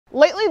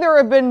Lately, there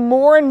have been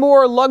more and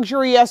more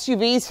luxury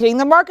SUVs hitting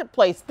the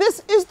marketplace.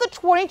 This is the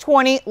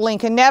 2020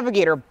 Lincoln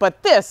Navigator,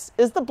 but this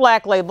is the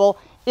black label.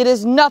 It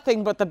is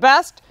nothing but the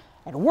best,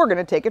 and we're going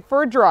to take it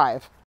for a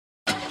drive.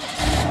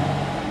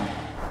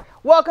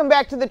 Welcome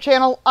back to the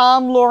channel.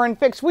 I'm Lauren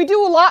Fix. We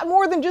do a lot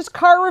more than just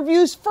car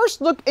reviews. First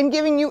look and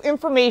giving you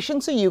information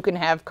so you can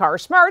have car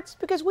smarts,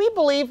 because we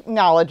believe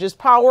knowledge is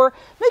power.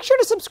 Make sure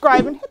to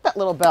subscribe and hit that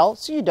little bell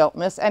so you don't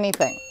miss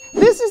anything.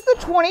 This is the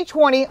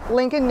 2020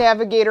 Lincoln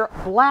Navigator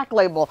Black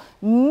Label.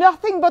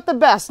 Nothing but the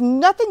best,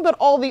 nothing but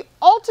all the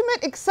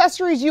ultimate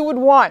accessories you would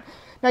want.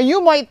 Now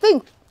you might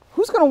think,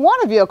 who's going to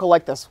want a vehicle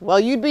like this? Well,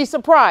 you'd be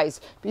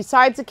surprised.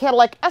 Besides the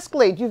Cadillac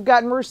Escalade, you've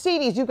got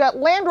Mercedes, you've got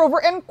Land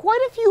Rover, and quite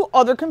a few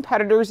other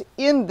competitors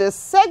in this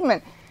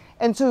segment.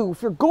 And so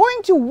if you're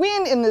going to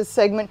win in this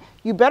segment,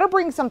 you better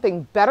bring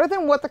something better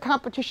than what the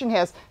competition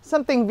has,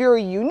 something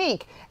very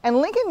unique. And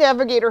Lincoln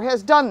Navigator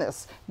has done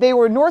this. They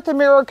were North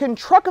American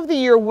Truck of the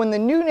Year when the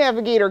new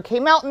Navigator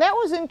came out, and that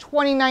was in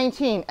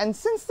 2019. And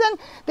since then,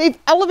 they've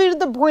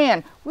elevated the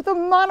brand with a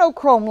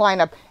monochrome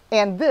lineup.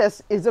 And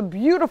this is a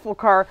beautiful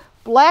car,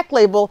 black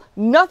label,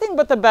 nothing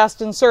but the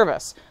best in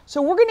service.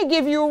 So we're going to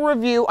give you a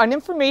review on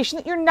information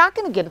that you're not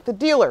going to get at the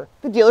dealer.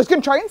 The dealer's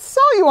going to try and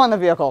sell you on the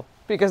vehicle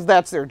because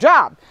that's their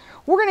job.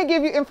 We're going to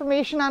give you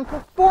information on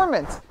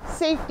performance,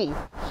 safety,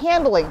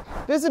 handling,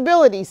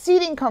 visibility,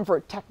 seating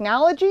comfort,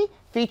 technology,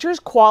 features,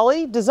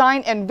 quality,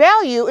 design, and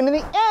value. And in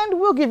the end,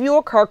 we'll give you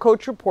a Car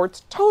Coach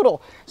Reports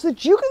total so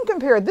that you can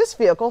compare this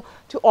vehicle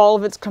to all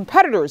of its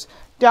competitors.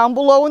 Down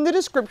below in the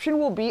description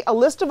will be a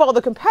list of all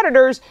the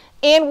competitors,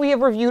 and we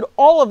have reviewed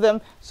all of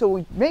them.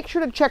 So make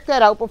sure to check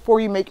that out before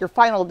you make your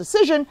final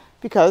decision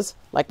because,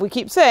 like we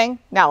keep saying,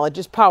 knowledge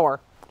is power.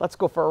 Let's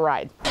go for a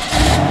ride.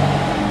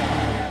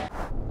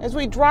 As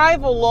we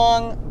drive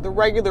along the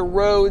regular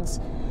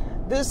roads,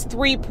 this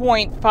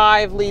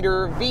 3.5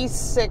 liter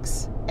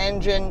V6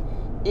 engine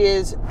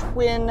is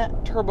twin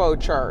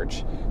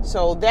turbocharged.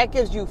 So that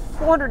gives you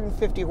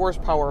 450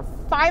 horsepower,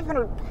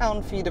 500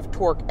 pound-feet of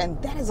torque,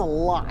 and that is a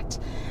lot.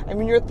 I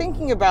mean, you're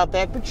thinking about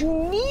that, but you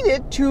need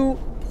it to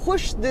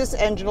push this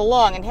engine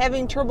along, and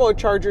having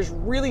turbochargers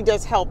really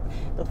does help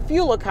the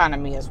fuel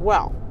economy as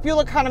well. Fuel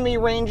economy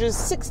ranges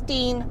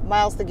 16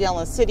 miles per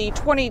gallon in the city,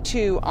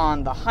 22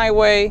 on the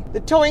highway.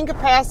 The towing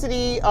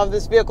capacity of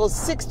this vehicle is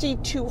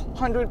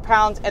 6,200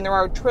 pounds, and there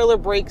are trailer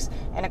brakes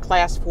and a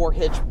Class 4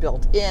 hitch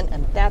built in,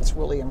 and that's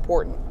really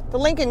important. The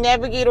Lincoln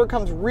Navigator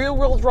comes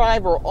rear-wheel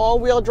drive or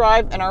all-wheel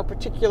drive, and our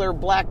particular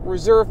Black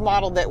Reserve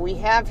model that we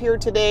have here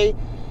today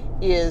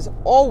is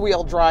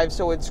all-wheel drive,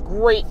 so it's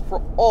great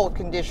for all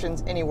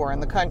conditions anywhere in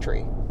the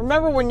country.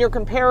 Remember, when you're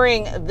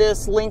comparing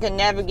this Lincoln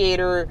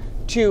Navigator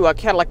to a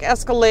Cadillac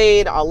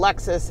Escalade, a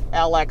Lexus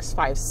LX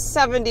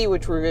 570,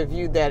 which we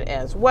reviewed that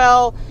as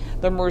well,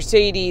 the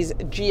Mercedes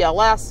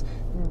GLS,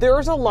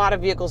 there's a lot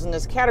of vehicles in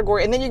this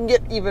category, and then you can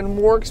get even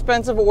more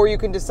expensive, or you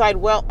can decide,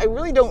 well, I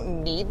really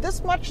don't need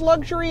this much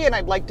luxury and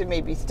I'd like to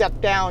maybe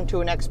step down to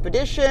an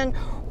Expedition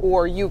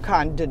or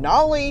Yukon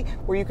Denali,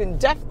 where you can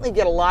definitely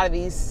get a lot of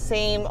these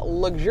same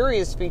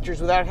luxurious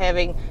features without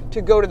having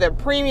to go to the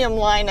premium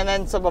line. And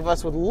then some of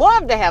us would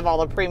love to have all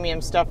the premium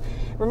stuff.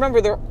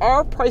 Remember, there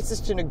are prices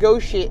to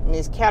negotiate in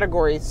these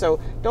categories, so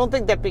don't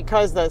think that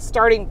because the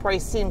starting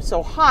price seems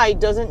so high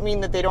doesn't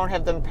mean that they don't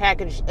have them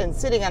packaged and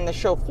sitting on the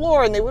show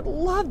floor, and they would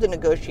love to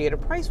negotiate a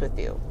price with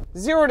you.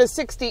 0 to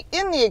 60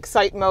 in the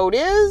Excite mode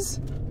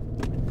is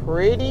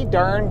pretty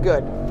darn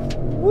good.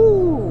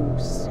 Woo,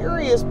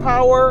 serious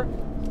power.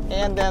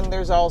 And then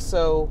there's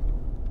also,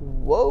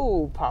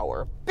 whoa,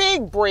 power.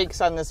 Big brakes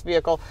on this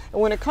vehicle.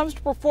 And when it comes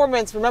to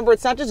performance, remember,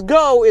 it's not just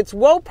go, it's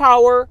whoa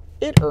power.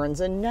 It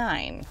earns a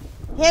 9.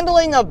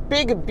 Handling a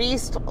big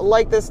beast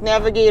like this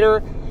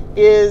Navigator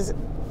is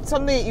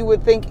something that you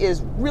would think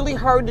is really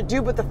hard to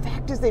do, but the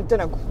fact is they've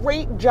done a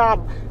great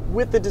job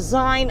with the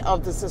design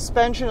of the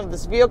suspension of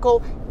this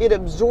vehicle. It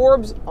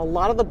absorbs a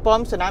lot of the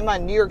bumps, and I'm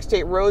on New York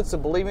State roads, so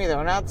believe me,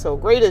 they're not so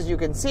great, as you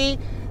can see.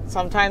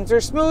 Sometimes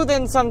they're smooth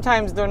and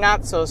sometimes they're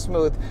not so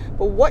smooth.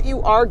 But what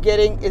you are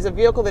getting is a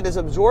vehicle that is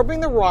absorbing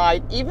the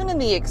ride, even in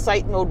the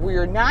Excite mode, where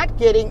you're not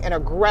getting an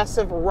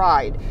aggressive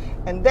ride.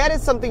 And that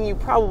is something you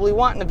probably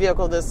want in a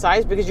vehicle this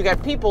size, because you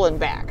got people in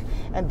back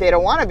and they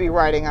don't want to be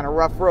riding on a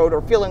rough road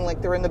or feeling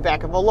like they're in the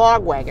back of a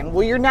log wagon.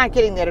 Well, you're not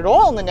getting that at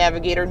all in the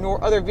Navigator,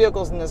 nor other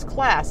vehicles in this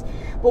class.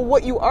 But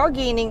what you are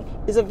gaining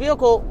is a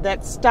vehicle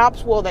that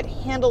stops well, that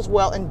handles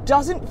well, and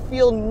doesn't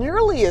feel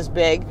nearly as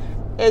big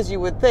as you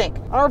would think.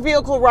 Our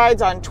vehicle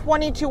rides on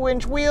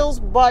 22-inch wheels,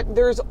 but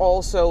there's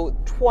also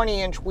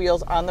 20-inch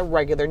wheels on the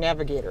regular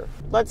Navigator.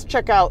 Let's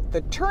check out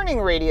the turning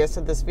radius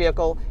of this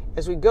vehicle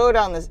as we go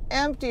down this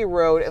empty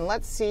road, and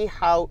let's see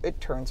how it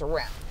turns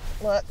around.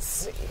 Let's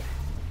see.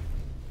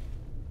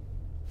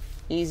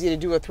 Easy to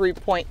do a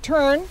 3-point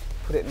turn.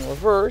 Put it in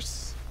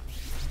reverse.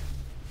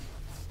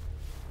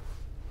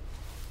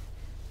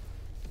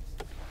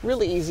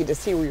 Really easy to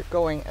see where you're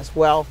going as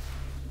well.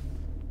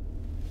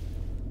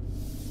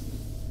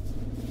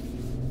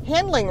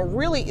 Handling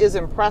really is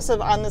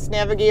impressive on this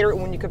Navigator,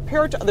 and when you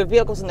compare it to other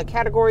vehicles in the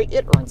category,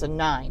 it earns a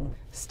 9.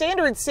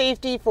 Standard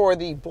safety for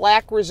the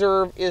Black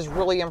Reserve is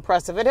really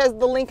impressive. It has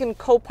the Lincoln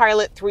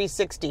Copilot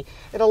 360.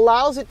 It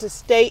allows it to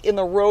stay in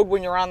the road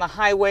when you're on the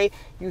highway.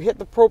 You hit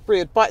the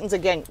appropriate buttons.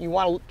 Again, you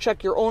want to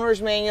check your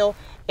owner's manual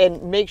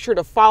and make sure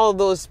to follow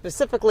those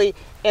specifically.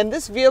 And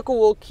this vehicle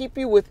will keep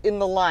you within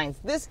the lines.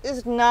 This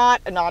is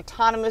not an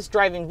autonomous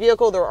driving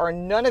vehicle. There are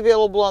none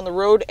available on the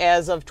road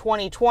as of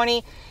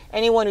 2020.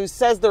 Anyone who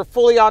says they're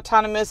fully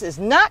autonomous is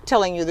not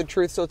telling you the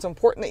truth, so it's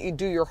important that you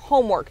do your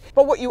homework.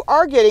 But what you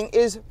are getting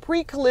is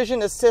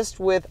pre-collision assist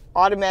with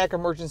automatic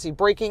emergency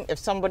braking. If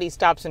somebody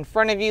stops in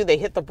front of you, they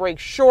hit the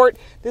brakes short,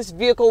 this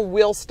vehicle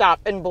will stop.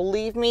 And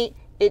believe me,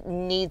 it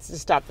needs to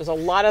stop. There's a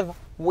lot of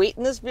weight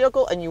in this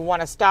vehicle and you want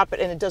to stop it,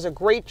 and it does a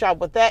great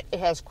job with that. It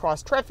has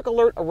cross traffic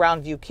alert,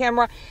 around view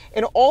camera,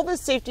 and all the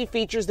safety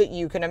features that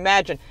you can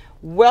imagine.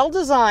 Well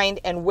designed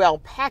and well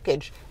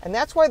packaged, and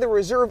that's why the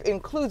Reserve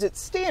includes it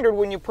standard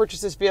when you purchase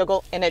this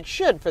vehicle, and it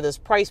should for this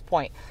price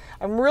point.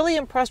 I'm really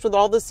impressed with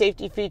all the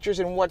safety features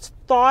and what's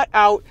thought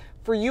out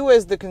for you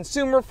as the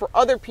consumer, for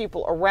other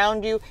people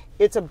around you.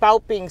 It's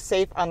about being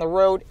safe on the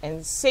road,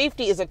 and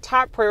safety is a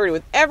top priority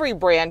with every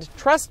brand.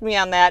 Trust me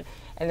on that.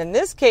 And in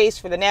this case,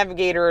 for the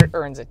Navigator, it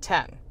earns a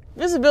 10.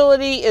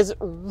 Visibility is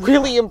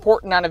really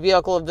important on a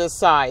vehicle of this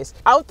size.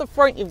 Out the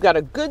front, you've got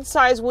a good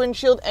size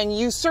windshield, and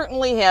you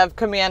certainly have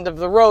command of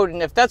the road.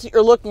 And if that's what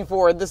you're looking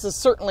for, this is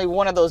certainly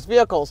one of those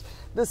vehicles.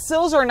 The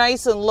sills are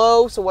nice and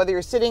low, so whether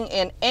you're sitting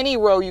in any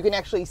row, you can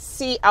actually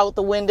see out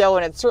the window,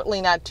 and it's certainly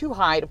not too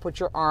high to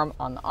put your arm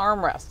on the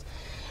armrest.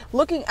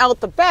 Looking out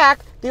the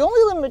back, the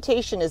only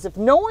limitation is if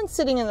no one's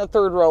sitting in the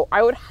third row,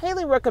 I would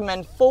highly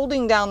recommend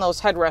folding down those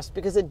headrests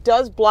because it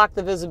does block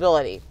the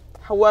visibility.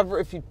 However,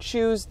 if you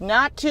choose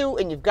not to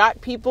and you've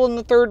got people in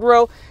the third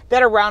row,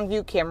 that around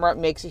view camera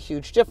makes a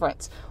huge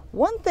difference.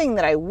 One thing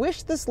that I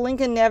wish this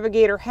Lincoln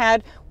Navigator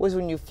had was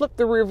when you flip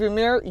the rearview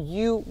mirror,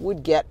 you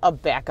would get a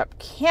backup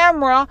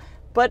camera.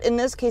 But in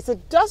this case,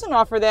 it doesn't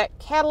offer that.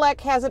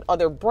 Cadillac has it,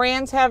 other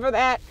brands have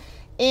that.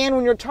 And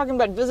when you're talking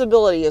about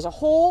visibility as a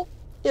whole,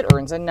 it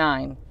earns a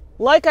 9.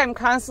 Like I'm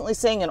constantly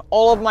saying in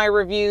all of my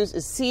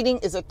reviews, seating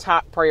is a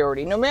top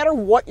priority. No matter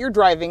what you're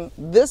driving,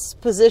 this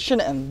position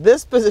and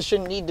this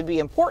position need to be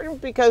important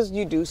because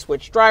you do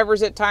switch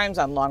drivers at times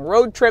on long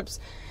road trips.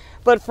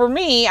 But for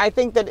me, I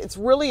think that it's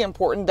really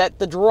important that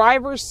the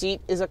driver's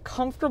seat is a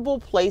comfortable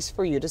place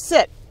for you to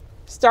sit,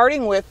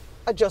 starting with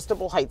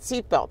adjustable height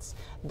seat belts.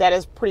 That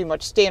is pretty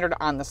much standard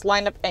on this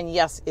lineup, and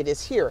yes, it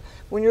is here.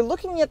 When you're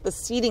looking at the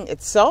seating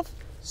itself,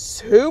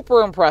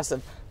 super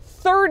impressive.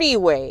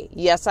 30-way,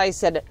 yes, I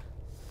said it,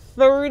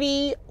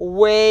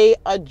 30-way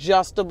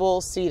adjustable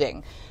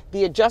seating.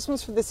 The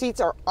adjustments for the seats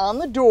are on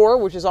the door,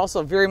 which is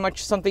also very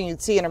much something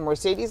you'd see in a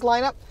Mercedes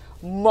lineup.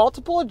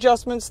 Multiple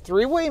adjustments,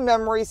 3-way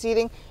memory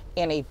seating,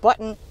 and a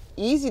button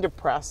easy to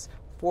press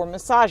for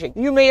massaging.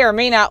 You may or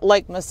may not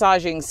like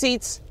massaging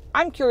seats.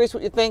 I'm curious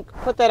what you think.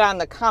 Put that on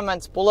the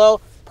comments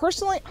below.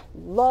 Personally, I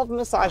love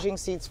massaging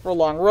seats for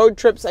long road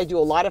trips. I do a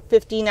lot of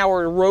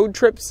 15-hour road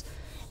trips,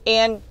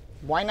 and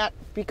why not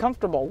be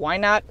comfortable? Why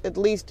not at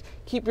least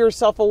keep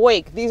yourself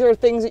awake? These are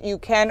things that you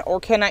can or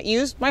cannot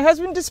use. My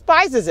husband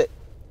despises it.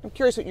 I'm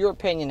curious what your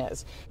opinion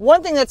is.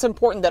 One thing that's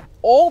important that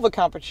all the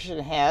competition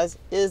has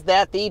is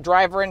that the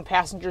driver and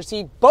passenger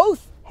seat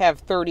both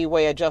have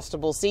 30-way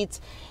adjustable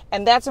seats.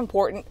 And that's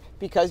important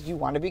because you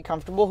want to be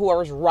comfortable.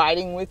 Whoever's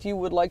riding with you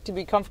would like to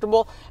be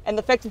comfortable. And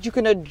the fact that you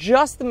can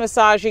adjust the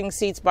massaging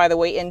seats, by the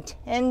way, in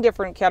 10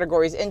 different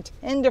categories, in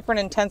 10 different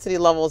intensity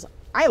levels,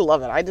 I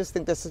love it. I just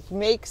think this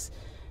makes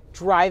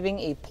driving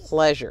a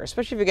pleasure,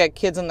 especially if you got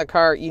kids in the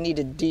car. You need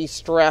to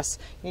de-stress,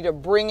 you need to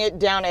bring it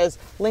down. As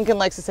Lincoln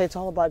likes to say, it's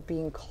all about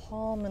being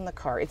calm in the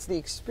car. It's the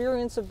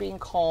experience of being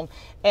calm,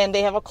 and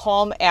they have a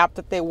Calm app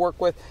that they work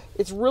with.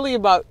 It's really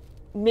about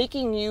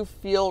making you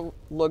feel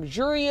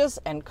luxurious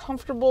and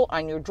comfortable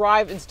on your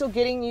drive and still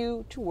getting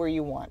you to where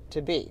you want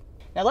to be.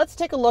 Now let's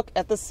take a look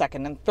at the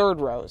second and third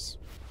rows.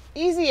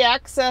 Easy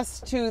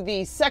access to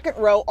the second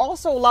row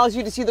also allows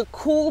you to see the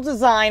cool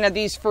design of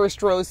these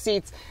first row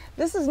seats.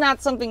 This is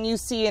not something you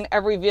see in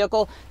every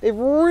vehicle. They've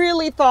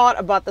really thought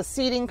about the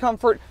seating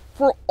comfort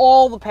for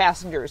all the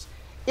passengers.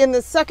 In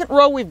the second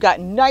row, we've got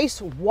nice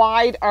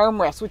wide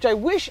armrests, which I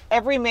wish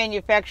every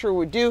manufacturer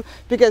would do,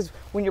 because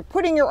when you're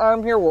putting your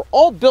arm here, we're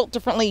all built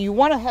differently. You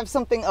want to have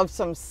something of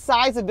some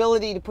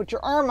sizeability to put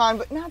your arm on,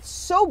 but not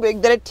so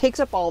big that it takes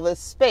up all this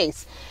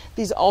space.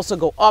 These also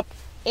go up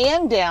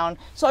and down.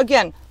 So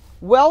again,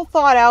 well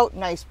thought out,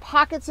 nice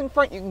pockets in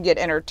front. You can get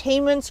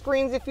entertainment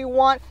screens if you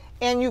want.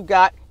 And you've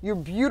got your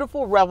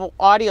beautiful Revel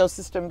audio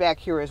system back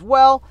here as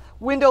well.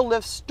 Window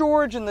lift,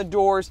 storage in the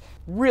doors.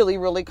 Really,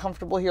 really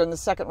comfortable here in the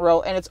second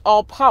row. And it's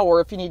all power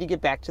if you need to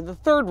get back to the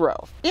third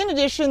row. In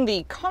addition,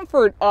 the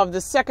comfort of the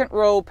second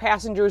row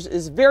passengers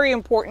is very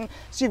important.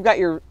 So you've got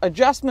your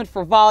adjustment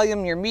for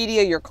volume, your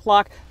media, your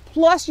clock.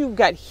 Plus you've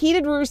got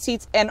heated rear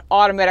seats and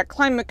automatic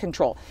climate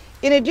control.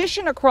 In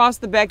addition, across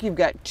the back, you've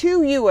got 2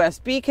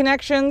 USB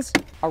connections,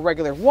 a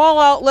regular wall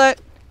outlet,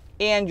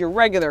 and your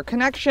regular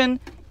connection,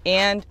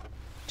 and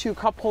 2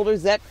 cup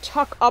holders that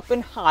tuck up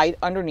and hide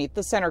underneath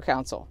the center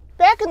console.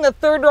 Back in the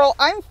third row,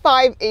 I'm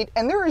 5'8",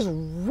 and there is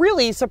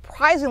really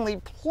surprisingly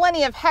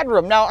plenty of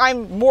headroom. Now,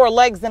 I'm more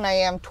legs than I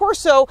am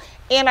torso,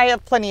 and I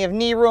have plenty of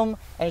knee room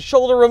and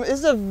shoulder room. This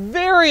is a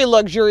very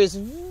luxurious,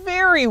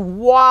 very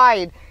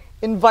wide,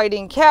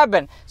 inviting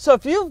cabin. So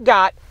if you've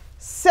got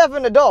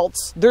 7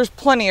 adults, there's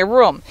plenty of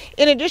room.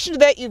 In addition to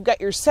that, you've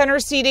got your center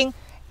seating,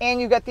 and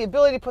you've got the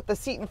ability to put the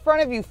seat in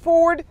front of you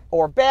forward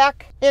or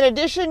back. In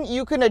addition,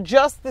 you can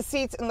adjust the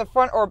seats in the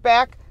front or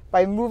back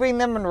by moving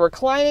them and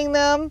reclining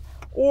them,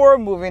 or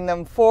moving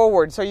them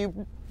forward. So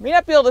you may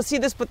not be able to see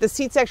this, but the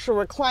seats actually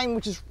recline,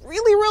 which is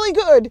really, really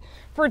good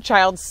for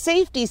child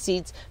safety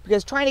seats,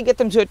 because trying to get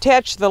them to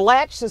attach to the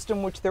latch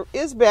system, which there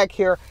is back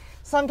here,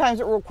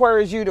 sometimes it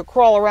requires you to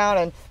crawl around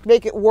and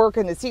make it work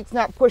and the seat's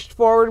not pushed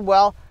forward.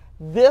 Well,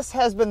 this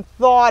has been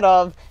thought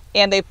of,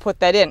 and they put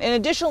that in. In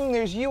addition,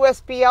 there's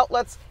USB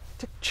outlets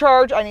to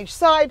charge on each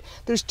side.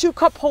 There's 2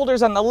 cup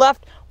holders on the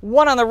left,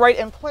 1 on the right,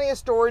 and plenty of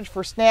storage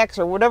for snacks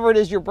or whatever it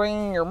is you're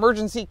bringing, your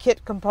emergency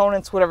kit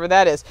components, whatever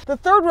that is. The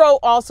third row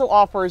also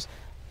offers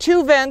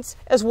 2 vents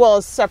as well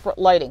as separate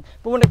lighting.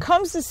 But when it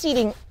comes to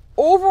seating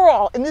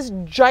overall in this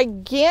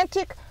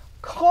gigantic,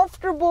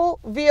 comfortable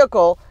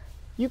vehicle,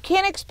 you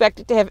can't expect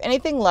it to have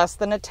anything less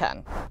than a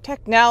 10.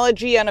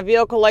 Technology on a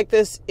vehicle like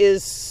this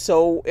is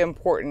so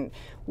important.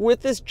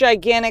 With this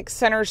gigantic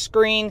center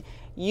screen,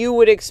 you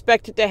would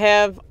expect it to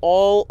have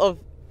all of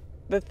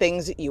the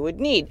things that you would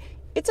need.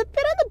 It's a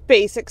bit on the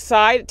basic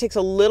side. It takes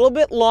a little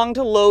bit long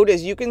to load.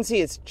 As you can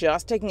see, it's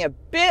just taking a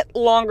bit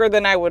longer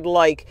than I would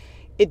like.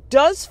 It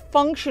does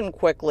function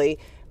quickly,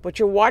 but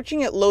you're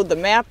watching it load the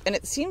map, and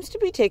it seems to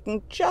be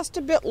taking just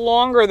a bit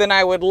longer than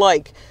I would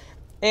like.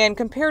 And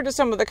compared to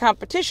some of the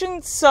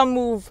competition, some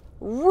move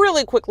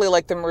really quickly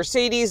like the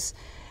Mercedes,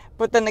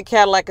 but then the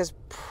Cadillac is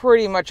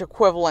pretty much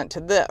equivalent to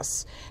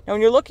this. Now,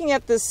 when you're looking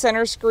at this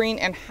center screen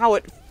and how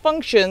it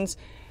functions,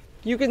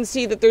 you can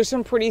see that there's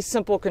some pretty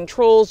simple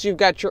controls. You've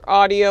got your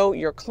audio,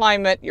 your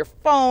climate, your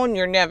phone,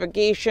 your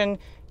navigation,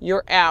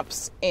 your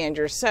apps, and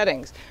your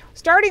settings.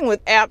 Starting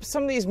with apps,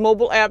 some of these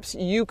mobile apps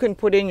you can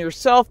put in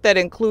yourself. That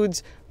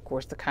includes, of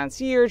course, the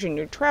concierge and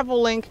your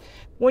travel link.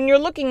 When you're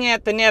looking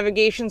at the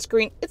navigation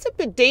screen, it's a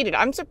bit dated.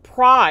 I'm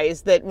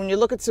surprised that when you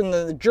look at some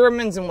of the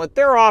Germans and what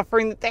they're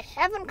offering, that they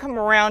haven't come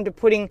around to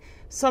putting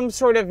some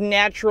sort of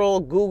natural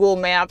Google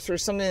Maps or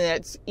something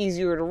that's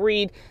easier to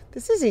read.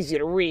 This is easy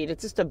to read.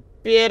 It's just a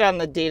bit on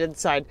the dated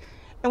side.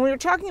 And when you're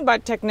talking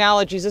about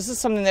technologies, this is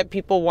something that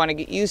people want to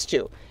get used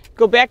to.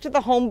 Go back to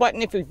the home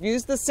button. If you've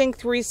used the Sync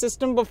 3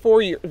 system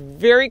before, you're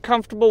very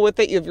comfortable with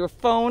it. You have your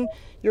phone,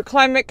 your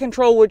climate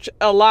control, which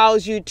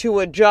allows you to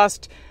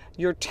adjust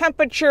your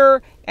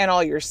temperature and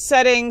all your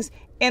settings.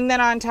 And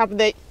then on top of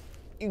that,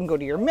 you can go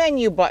to your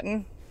menu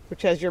button,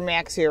 which has your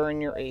max air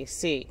and your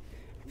AC.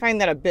 I find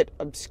that a bit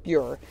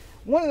obscure.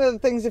 One of the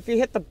things, if you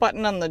hit the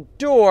button on the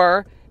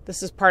door,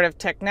 this is part of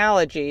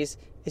technologies,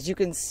 is you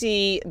can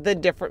see the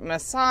different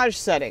massage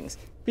settings.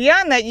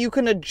 Beyond that, you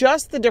can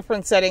adjust the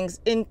different settings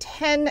in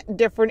 10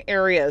 different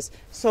areas.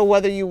 So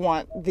whether you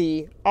want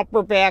the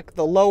upper back,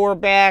 the lower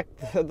back,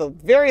 the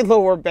very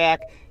lower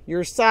back,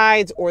 your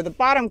sides, or the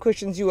bottom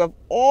cushions, you have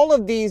all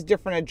of these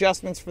different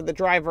adjustments for the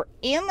driver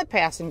and the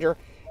passenger.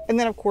 And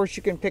then, of course,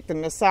 you can pick the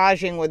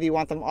massaging, whether you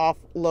want them off,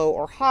 low,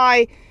 or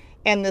high.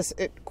 And this,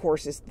 of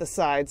course, is the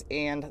sides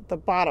and the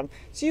bottom.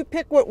 So you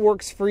pick what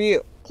works for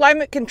you.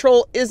 Climate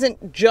control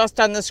isn't just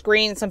on the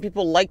screen. Some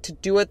people like to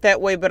do it that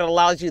way, but it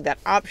allows you that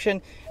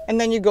option. And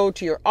then you go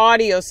to your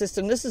audio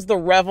system. This is the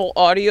Revel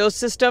audio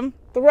system.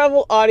 The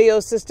Revel audio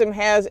system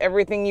has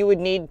everything you would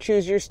need.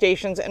 Choose your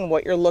stations and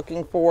what you're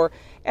looking for.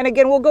 And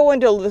again, we'll go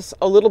into this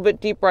a little bit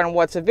deeper on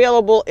what's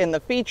available in the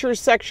features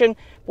section.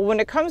 But when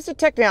it comes to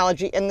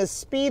technology and the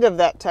speed of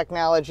that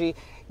technology,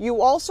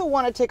 you also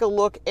want to take a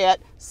look at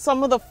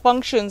some of the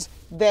functions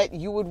that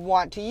you would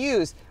want to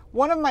use.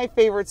 One of my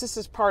favorites, this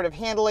is part of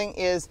handling,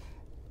 is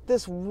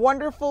this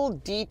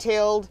wonderful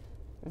detailed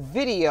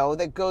video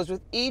that goes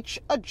with each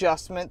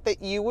adjustment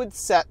that you would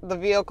set the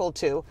vehicle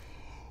to.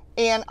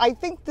 And I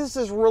think this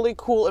is really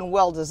cool and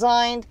well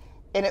designed,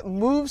 and it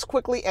moves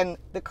quickly, and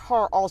the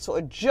car also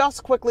adjusts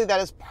quickly.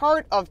 That is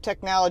part of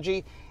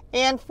technology,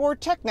 and for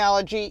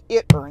technology,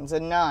 it earns a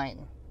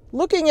 9.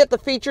 Looking at the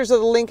features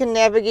of the Lincoln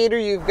Navigator,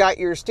 you've got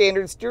your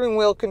standard steering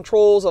wheel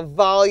controls of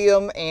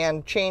volume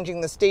and changing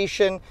the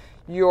station,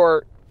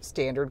 your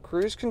standard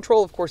cruise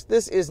control. Of course,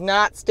 this is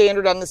not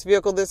standard on this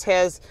vehicle. This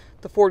has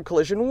the forward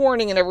collision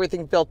warning and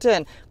everything built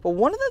in. But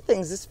one of the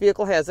things this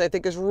vehicle has I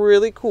think is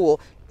really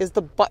cool is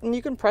the button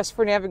you can press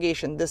for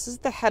navigation. This is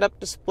the head-up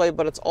display,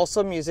 but it's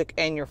also music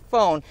and your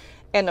phone.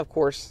 And of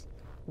course,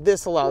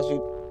 this allows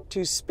you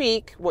to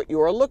speak what you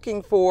are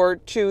looking for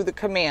to the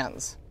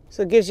commands.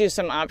 So it gives you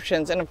some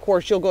options. And of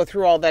course, you'll go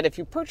through all that if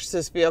you purchase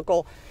this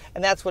vehicle.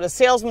 And that's what a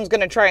salesman's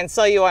going to try and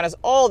sell you on, is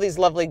all these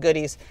lovely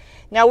goodies.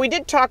 Now, we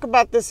did talk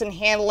about this in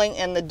handling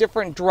and the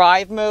different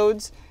drive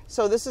modes.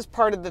 So this is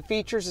part of the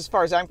features as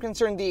far as I'm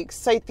concerned. The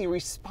Excite, the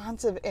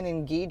responsive and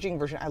engaging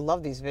version. I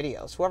love these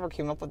videos. Whoever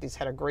came up with these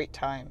had a great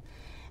time.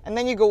 And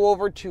then you go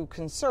over to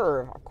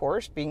conserve, of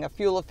course, being a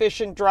fuel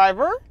efficient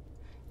driver.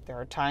 There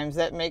are times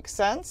that make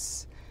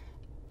sense.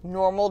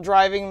 Normal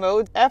driving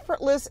mode,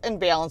 effortless and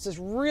balance is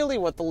really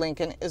what the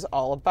Lincoln is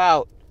all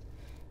about.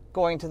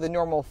 Going to the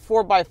normal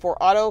 4x4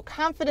 auto,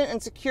 confident and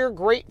secure,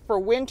 great for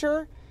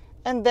winter.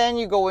 And then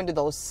you go into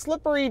those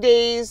slippery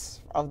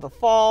days of the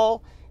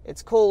fall.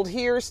 It's cold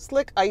here,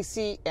 slick,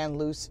 icy, and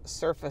loose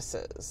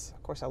surfaces.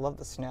 Of course, I love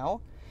the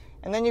snow.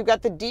 And then you've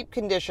got the deep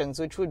conditions,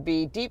 which would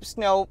be deep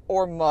snow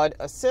or mud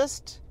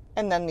assist.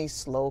 And then the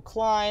slow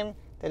climb,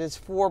 that is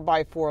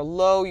 4x4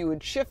 low. You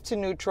would shift to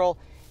neutral,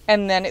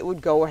 and then it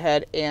would go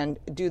ahead and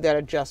do that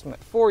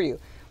adjustment for you.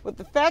 But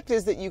the fact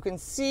is that you can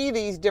see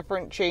these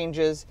different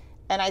changes,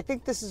 and I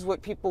think this is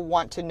what people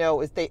want to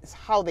know, is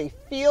how they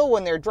feel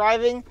when they're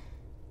driving,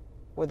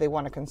 whether they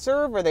want to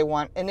conserve or they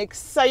want an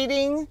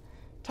exciting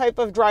type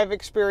of drive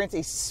experience,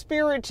 a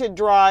spirited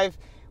drive,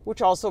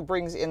 which also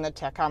brings in the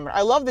tachometer.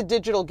 I love the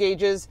digital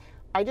gauges.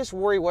 I just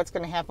worry what's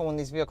going to happen when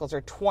these vehicles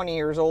are 20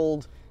 years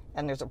old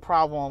and there's a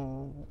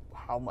problem,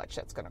 how much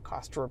that's going to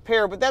cost to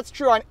repair. But that's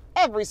true on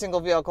every single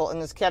vehicle in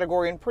this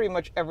category and pretty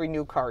much every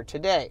new car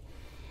today.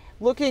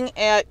 Looking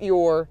at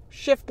your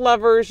shift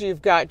levers,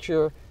 you've got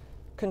your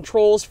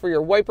controls for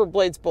your wiper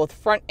blades, both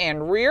front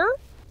and rear.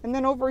 And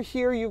then over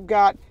here, you've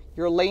got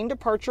your lane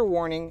departure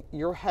warning,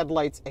 your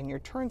headlights, and your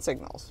turn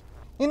signals.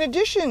 In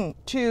addition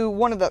to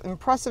one of the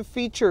impressive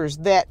features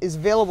that is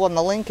available in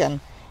the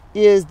Lincoln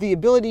is the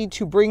ability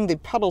to bring the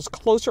pedals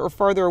closer or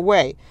farther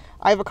away.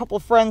 I have a couple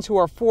of friends who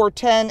are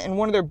 4'10", and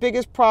one of their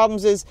biggest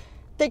problems is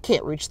they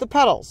can't reach the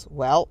pedals.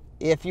 Well,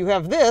 if you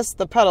have this,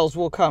 the pedals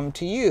will come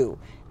to you,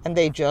 and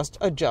they just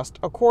adjust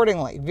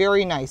accordingly.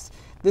 Very nice.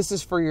 This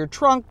is for your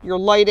trunk, your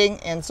lighting,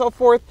 and so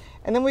forth.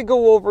 And then we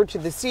go over to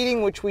the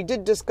seating, which we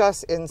did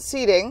discuss in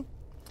seating.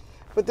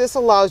 But this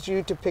allows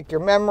you to pick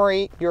your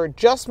memory, your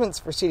adjustments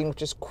for seating,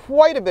 which is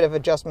quite a bit of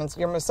adjustments,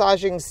 your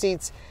massaging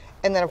seats,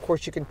 and then of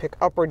course you can pick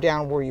up or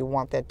down where you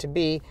want that to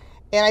be.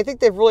 And I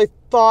think they've really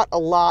thought a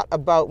lot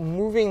about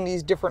moving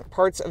these different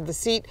parts of the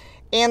seat,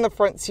 and the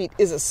front seat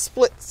is a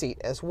split seat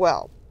as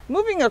well.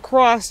 Moving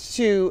across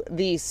to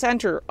the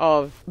center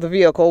of the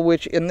vehicle,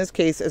 which in this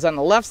case is on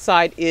the left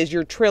side, is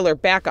your trailer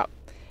backup.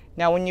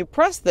 Now when you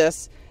press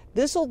this,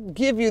 this will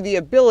give you the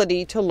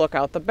ability to look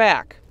out the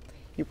back.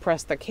 You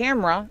press the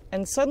camera,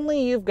 and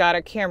suddenly you've got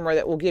a camera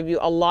that will give you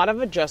a lot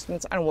of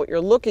adjustments on what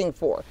you're looking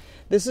for.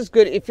 This is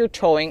good if you're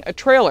towing a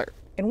trailer.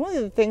 And one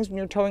of the things when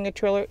you're towing a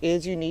trailer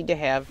is you need to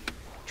have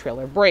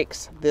trailer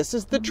brakes. This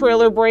is the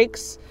trailer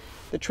brakes.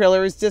 The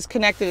trailer is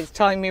disconnected, it's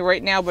telling me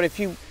right now, but if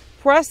you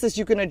press this,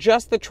 you can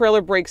adjust the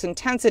trailer brakes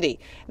intensity.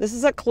 This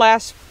is a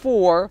class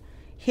 4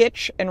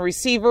 hitch and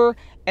receiver,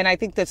 and I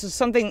think this is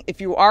something,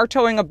 if you are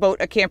towing a boat,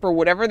 a camper,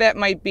 whatever that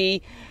might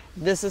be,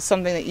 this is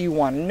something that you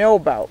want to know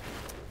about.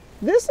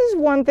 This is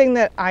one thing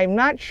that I'm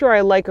not sure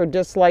I like or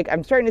dislike.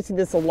 I'm starting to see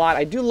this a lot.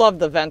 I do love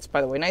the vents, by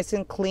the way, nice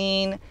and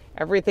clean.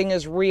 Everything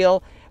is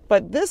real.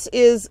 But this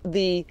is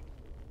the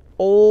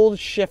old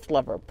shift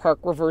lever, park,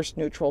 reverse,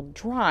 neutral,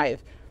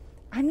 drive.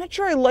 I'm not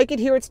sure I like it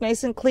here. It's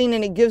nice and clean,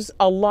 and it gives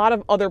a lot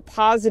of other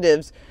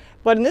positives.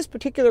 But in this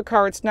particular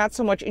car, it's not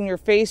so much in your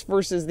face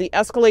versus the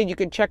Escalade. You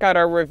can check out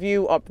our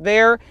review up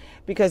there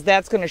because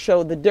that's going to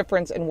show the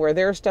difference in where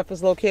their stuff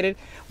is located.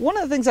 One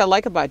of the things I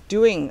like about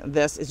doing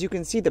this is you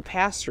can see the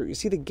pass-through. You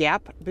see the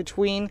gap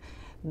between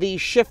the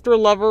shifter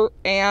lever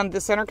and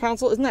the center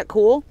console. Isn't that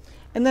cool?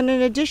 And then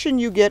in addition,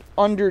 you get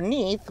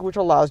underneath, which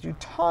allows you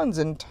tons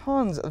and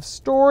tons of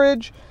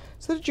storage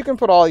so that you can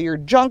put all your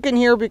junk in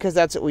here because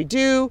that's what we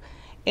do.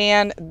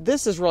 And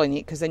this is really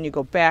neat because then you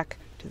go back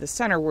to the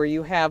center where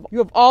you have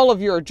all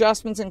of your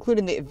adjustments,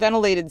 including the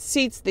ventilated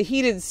seats, the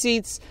heated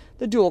seats,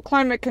 the dual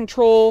climate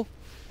control,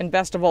 and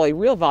best of all, a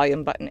real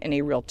volume button and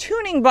a real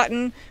tuning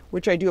button,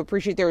 which I do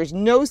appreciate. There is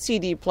no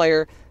CD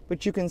player,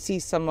 but you can see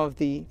some of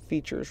the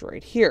features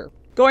right here.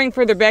 Going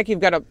further back, you've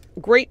got a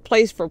great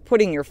place for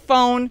putting your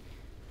phone,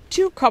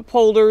 2 cup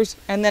holders,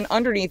 and then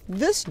underneath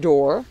this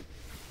door,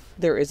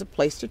 there is a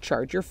place to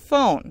charge your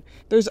phone.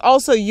 There's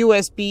also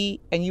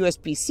USB and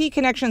USB-C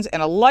connections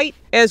and a light,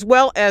 as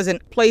well as a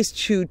place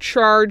to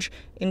charge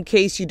in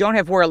case you don't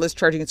have wireless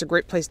charging. It's a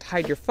great place to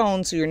hide your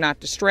phone so you're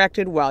not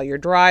distracted while you're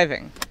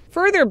driving.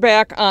 Further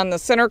back on the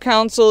center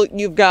console,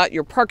 you've got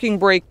your parking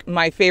brake,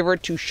 my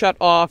favorite, to shut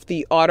off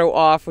the auto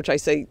off, which I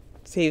say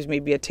saves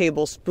maybe a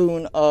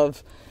tablespoon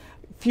of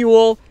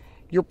fuel.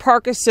 Your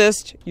park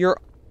assist, your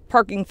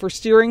parking for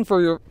steering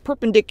for your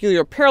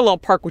perpendicular parallel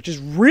park, which is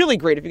really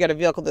great if you got a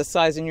vehicle this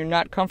size and you're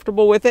not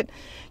comfortable with it.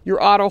 Your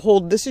auto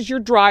hold, this is your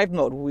drive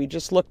mode. We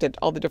just looked at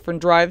all the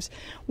different drives.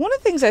 One of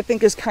the things I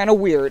think is kind of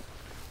weird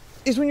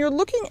is when you're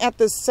looking at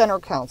this center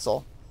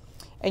console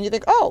and you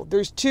think, oh,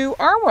 there's 2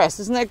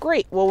 armrests. Isn't that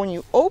great? Well, when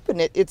you open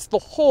it, it's the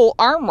whole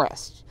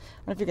armrest.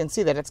 I don't know if you can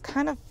see that. It's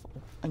kind of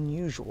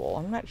unusual.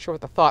 I'm not sure what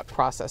the thought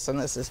process on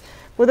this is.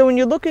 Whether when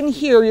you look in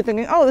here, you're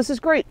thinking, oh, this is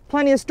great.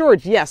 Plenty of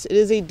storage. Yes, it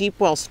is a deep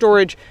well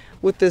storage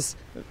with this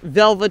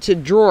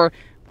velveted drawer,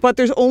 but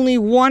there's only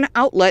one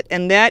outlet,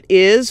 and that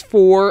is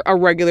for a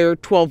regular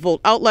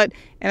 12-volt outlet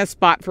and a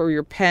spot for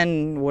your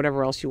pen,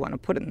 whatever else you want to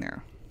put in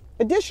there.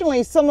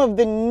 Additionally, some of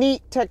the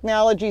neat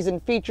technologies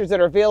and features that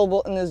are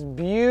available in this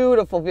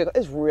beautiful vehicle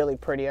is really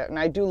pretty. And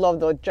I do love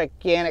the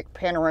gigantic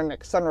panoramic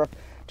sunroof.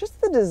 Just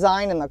the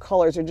design and the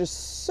colors are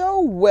just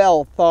so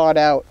well thought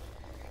out.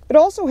 It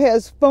also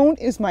has phone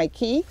is my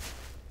key.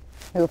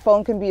 The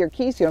phone can be your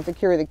key, so you don't have to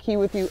carry the key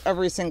with you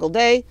every single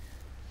day.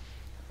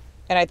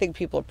 And I think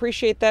people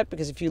appreciate that,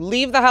 because if you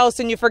leave the house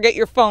and you forget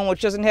your phone,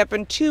 which doesn't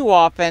happen too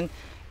often,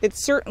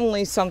 it's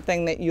certainly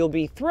something that you'll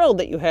be thrilled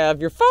that you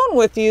have your phone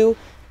with you,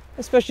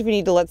 especially if you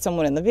need to let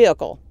someone in the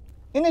vehicle.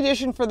 In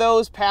addition, for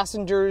those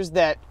passengers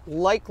that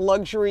like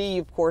luxury,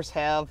 you of course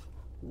have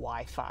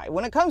Wi-Fi.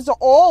 When it comes to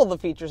all the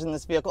features in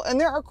this vehicle,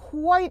 and there are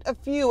quite a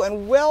few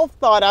and well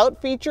thought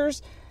out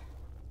features,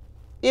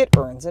 it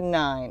earns a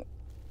 9.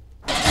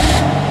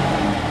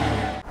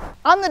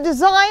 On the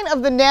design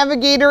of the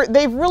Navigator,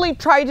 they've really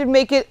tried to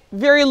make it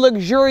very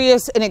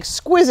luxurious and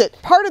exquisite.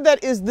 Part of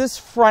that is this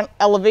front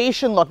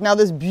elevation look. Now,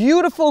 this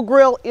beautiful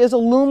grille is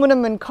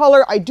aluminum in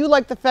color. I do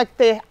like the fact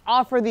they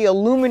offer the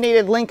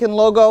illuminated Lincoln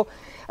logo,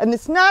 and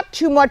it's not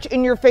too much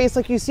in your face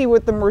like you see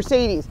with the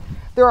Mercedes.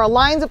 There are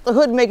lines up the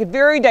hood to make it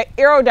very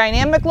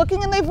aerodynamic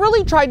looking, and they've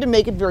really tried to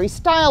make it very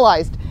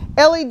stylized.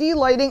 LED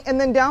lighting,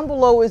 and then down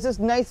below is this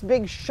nice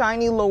big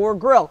shiny lower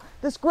grille.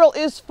 This grille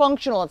is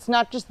functional. It's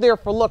not just there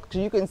for look.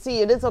 You can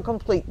see it is a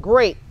complete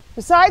grate.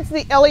 Besides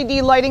the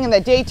LED lighting and the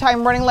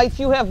daytime running lights,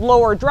 you have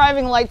lower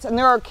driving lights, and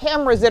there are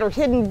cameras that are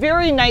hidden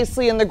very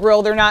nicely in the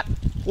grille. They're not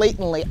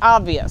blatantly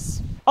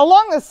obvious.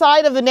 Along the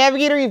side of the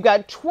Navigator, you've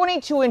got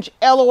 22-inch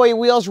alloy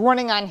wheels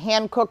running on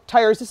hand-cooked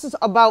tires. This is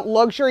about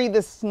luxury.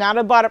 This is not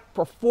about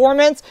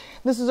performance.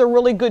 This is a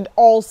really good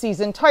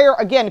all-season tire.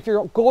 Again, if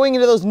you're going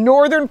into those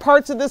northern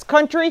parts of this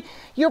country,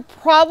 you're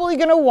probably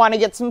going to want to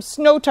get some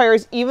snow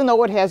tires, even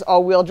though it has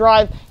all-wheel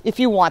drive, if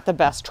you want the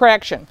best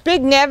traction.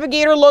 Big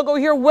Navigator logo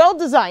here, well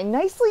designed,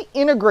 nicely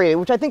integrated,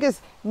 which I think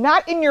is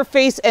not in your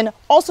face and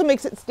also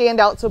makes it stand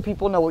out so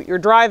people know what you're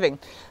driving.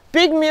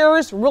 Big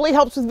mirrors really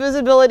helps with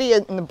visibility,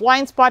 and the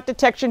blind spot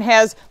detection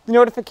has the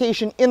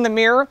notification in the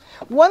mirror.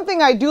 One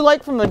thing I do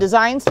like from a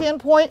design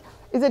standpoint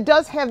is it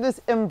does have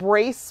this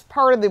Embrace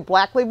part of the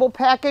Black Label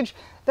package.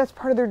 That's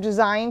part of their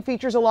design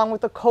features along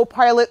with the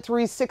Copilot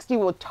 360.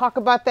 We'll talk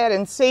about that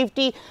in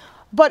safety.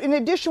 But in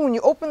addition, when you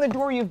open the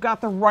door, you've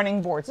got the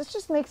running boards. This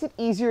just makes it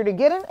easier to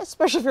get in,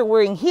 especially if you're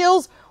wearing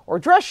heels or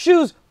dress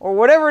shoes or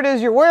whatever it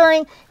is you're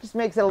wearing. Just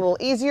makes it a little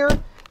easier.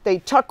 They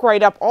tuck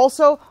right up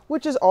also,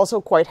 which is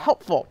also quite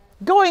helpful.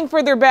 Going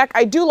further back,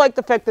 I do like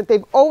the fact that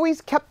they've always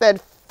kept that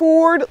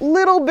forward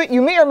little bit.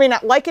 You may or may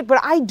not like it,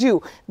 but I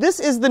do. This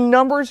is the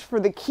numbers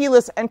for the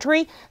keyless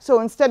entry. So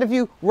instead of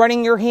you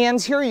running your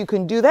hands here, you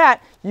can do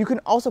that. You can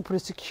also put a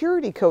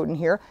security code in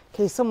here in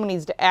case someone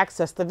needs to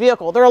access the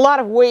vehicle. There are a lot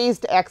of ways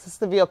to access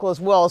the vehicle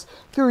as well as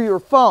through your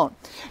phone.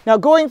 Now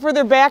going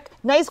further back,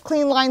 nice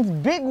clean lines,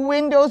 big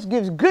windows,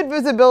 gives good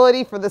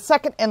visibility for the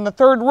second and the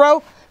third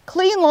row.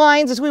 Clean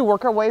lines as we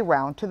work our way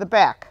around to the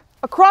back.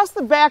 Across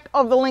the back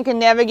of the Lincoln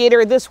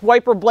Navigator, this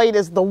wiper blade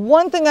is the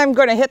one thing I'm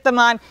going to hit them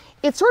on.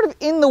 It's sort of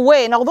in the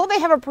way, and although they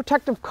have a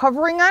protective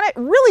covering on it,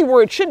 really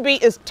where it should be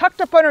is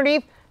tucked up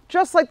underneath,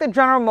 just like the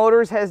General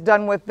Motors has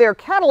done with their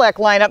Cadillac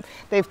lineup.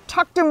 They've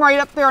tucked them right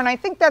up there, and I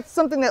think that's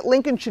something that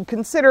Lincoln should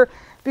consider,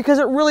 because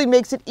it really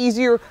makes it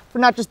easier for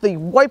not just the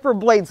wiper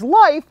blade's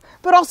life,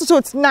 but also so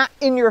it's not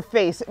in your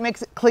face. It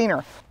makes it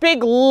cleaner.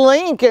 Big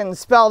Lincoln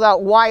spelled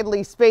out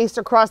widely spaced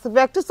across the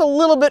back, just a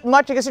little bit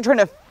much. I guess you're trying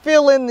to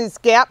fill in this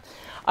gap.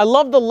 I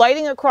love the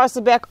lighting across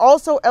the back,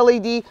 also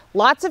LED,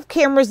 lots of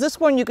cameras. This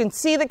one you can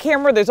see the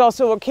camera. There's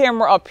also a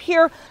camera up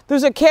here.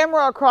 There's a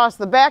camera across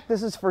the back.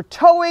 This is for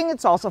towing.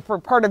 It's also for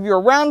part of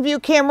your round view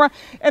camera.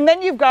 And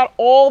then you've got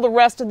all the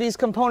rest of these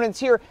components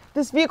here.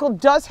 This vehicle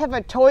does have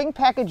a towing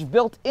package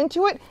built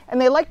into it, and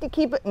they like to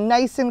keep it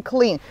nice and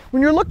clean.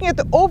 When you're looking at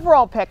the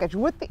overall package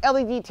with the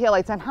LED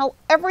taillights and how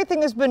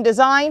everything has been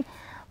designed,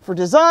 for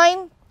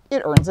design,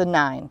 it earns a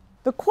 9.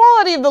 The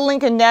quality of the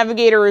Lincoln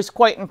Navigator is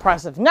quite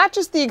impressive. Not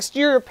just the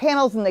exterior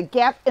panels and the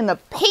gap in the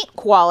paint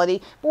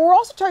quality, but we're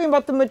also talking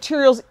about the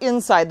materials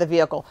inside the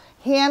vehicle.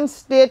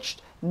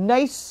 Hand-stitched,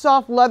 nice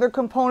soft leather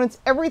components.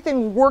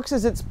 Everything works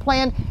as it's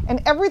planned,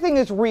 and everything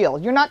is real.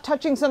 You're not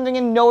touching something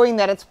and knowing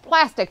that it's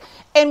plastic.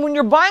 And when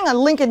you're buying a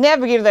Lincoln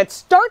Navigator that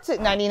starts at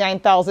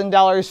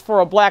 $99,000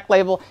 for a Black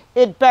Label,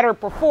 it better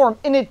perform,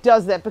 and it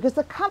does that because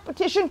the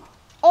competition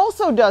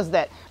also does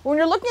that. When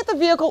you're looking at the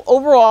vehicle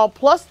overall,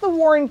 plus the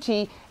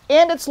warranty,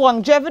 and its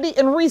longevity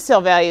and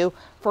resale value,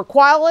 for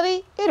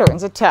quality, it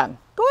earns a 10.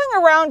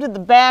 Going around to the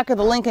back of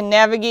the Lincoln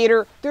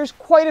Navigator, there's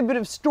quite a bit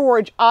of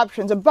storage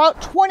options,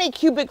 about 20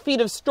 cubic feet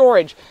of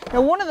storage.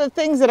 Now, one of the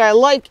things that I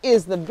like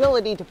is the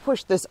ability to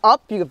push this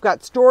up. You've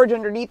got storage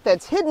underneath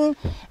that's hidden,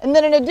 and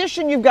then in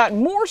addition, you've got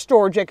more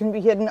storage that can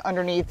be hidden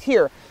underneath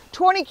here.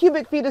 20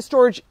 cubic feet of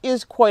storage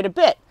is quite a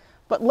bit,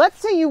 but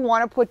let's say you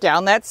want to put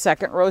down that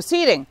second row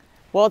seating.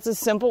 Well, it's as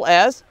simple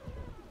as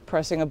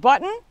pressing a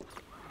button.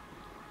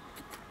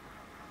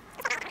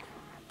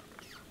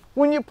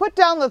 When you put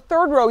down the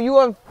third row, you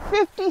have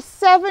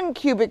 57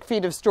 cubic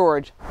feet of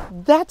storage.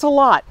 That's a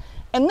lot.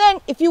 And then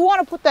if you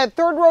want to put that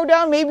third row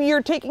down, maybe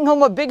you're taking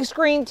home a big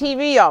screen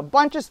TV, a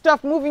bunch of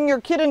stuff, moving your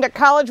kid into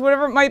college,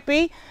 whatever it might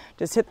be,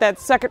 just hit that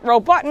second row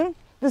button.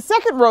 The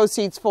second row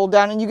seats fold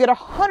down and you get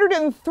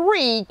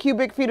 103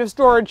 cubic feet of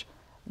storage.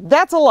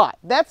 That's a lot.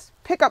 That's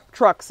pickup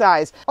truck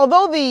size.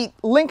 Although the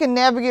Lincoln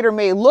Navigator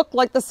may look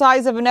like the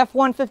size of an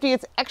F-150,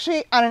 it's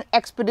actually on an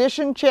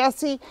Expedition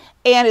chassis,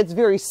 and it's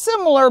very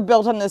similar,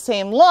 built on the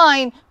same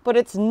line, but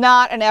it's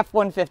not an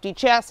F-150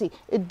 chassis.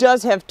 It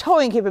does have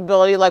towing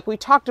capability like we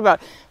talked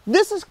about.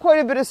 This is quite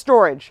a bit of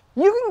storage.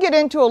 You can get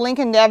into a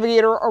Lincoln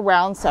Navigator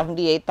around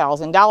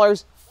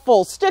 $78,000,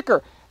 full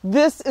sticker.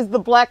 This is the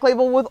black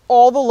label with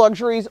all the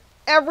luxuries.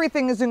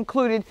 Everything is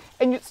included,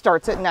 and it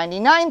starts at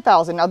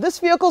 $99,000. Now this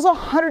vehicle is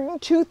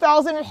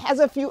 $102,000. It has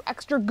a few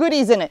extra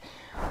goodies in it.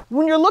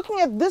 When you're looking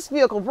at this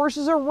vehicle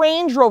versus a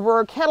Range Rover or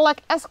a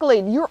Cadillac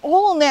Escalade, you're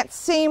all in that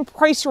same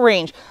price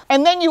range.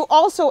 And then you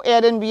also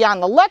add in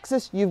beyond the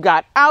Lexus, you've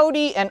got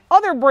Audi and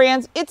other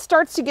brands. It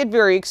starts to get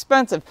very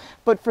expensive.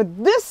 But for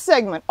this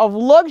segment of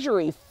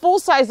luxury,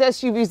 full-size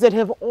SUVs that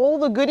have all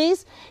the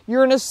goodies,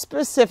 you're in a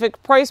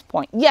specific price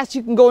point. Yes,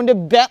 you can go into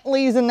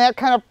Bentleys and that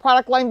kind of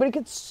product line, but it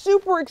gets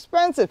super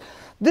expensive.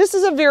 This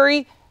is a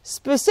very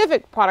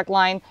specific product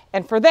line,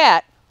 and for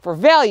that, for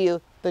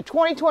value, the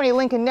 2020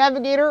 Lincoln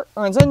Navigator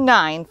earns a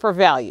 9 for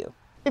value.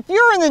 If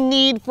you're in the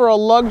need for a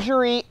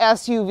luxury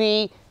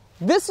SUV,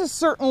 this is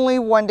certainly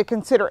one to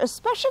consider,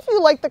 especially if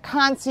you like the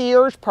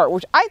concierge part,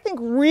 which I think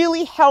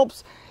really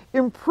helps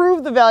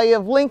improve the value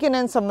of Lincoln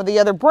and some of the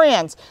other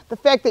brands. The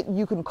fact that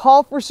you can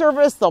call for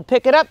service, they'll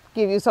pick it up,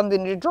 give you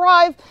something to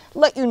drive,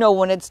 let you know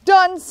when it's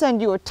done,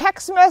 send you a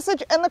text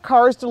message, and the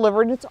car is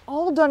delivered, and it's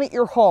all done at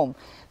your home.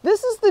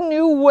 This is the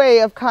new way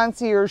of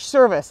concierge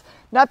service.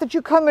 Not that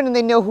you come in and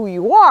they know who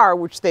you are,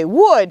 which they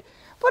would,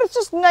 but it's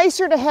just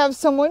nicer to have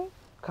someone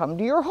come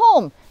to your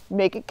home,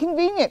 make it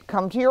convenient,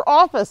 come to your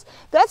office.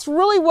 That's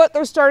really what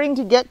they're starting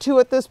to get to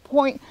at this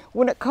point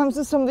when it comes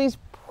to some of these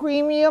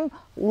premium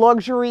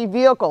luxury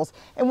vehicles.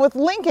 And with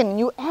Lincoln,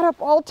 you add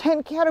up all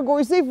 10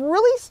 categories, they've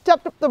really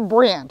stepped up the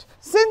brand.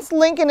 Since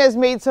Lincoln has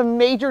made some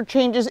major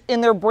changes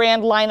in their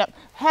brand lineup,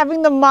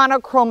 having the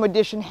monochrome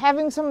edition,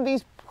 having some of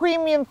these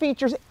premium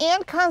features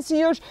and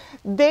concierge,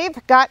 they've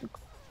got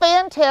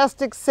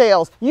fantastic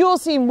sales. You will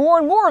see more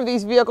and more of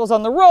these vehicles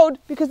on the road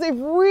because they've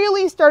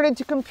really started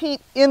to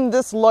compete in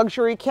this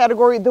luxury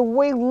category the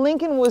way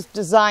Lincoln was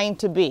designed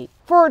to be.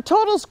 For a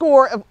total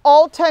score of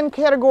all 10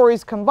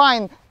 categories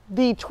combined,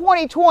 the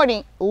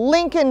 2020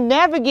 Lincoln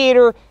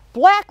Navigator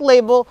Black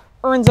Label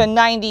earns a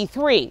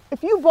 93.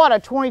 If you bought a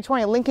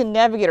 2020 Lincoln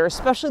Navigator,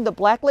 especially the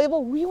Black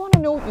Label, we want to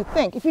know what you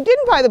think. If you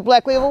didn't buy the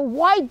Black Label,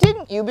 why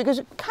didn't you? Because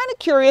you're kind of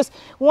curious.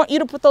 We want you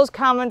to put those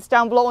comments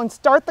down below and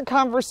start the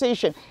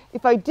conversation.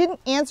 If I didn't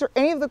answer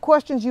any of the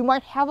questions you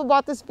might have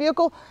about this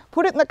vehicle,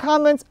 put it in the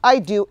comments. I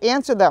do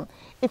answer them.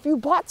 If you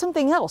bought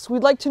something else,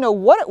 we'd like to know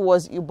what it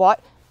was that you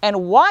bought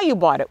and why you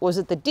bought it. Was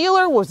it the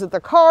dealer? Was it the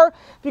car?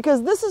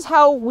 Because this is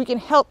how we can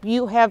help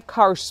you have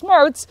car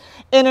smarts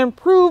and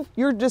improve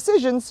your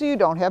decisions so you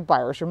don't have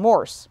buyer's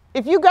remorse.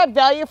 If you got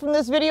value from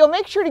this video,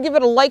 make sure to give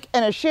it a like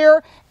and a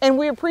share, and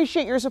we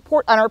appreciate your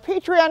support on our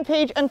Patreon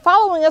page and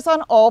following us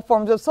on all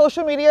forms of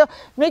social media.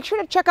 Make sure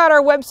to check out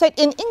our website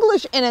in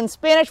English and in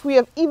Spanish. We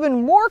have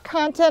even more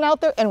content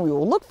out there, and we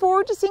will look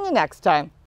forward to seeing you next time.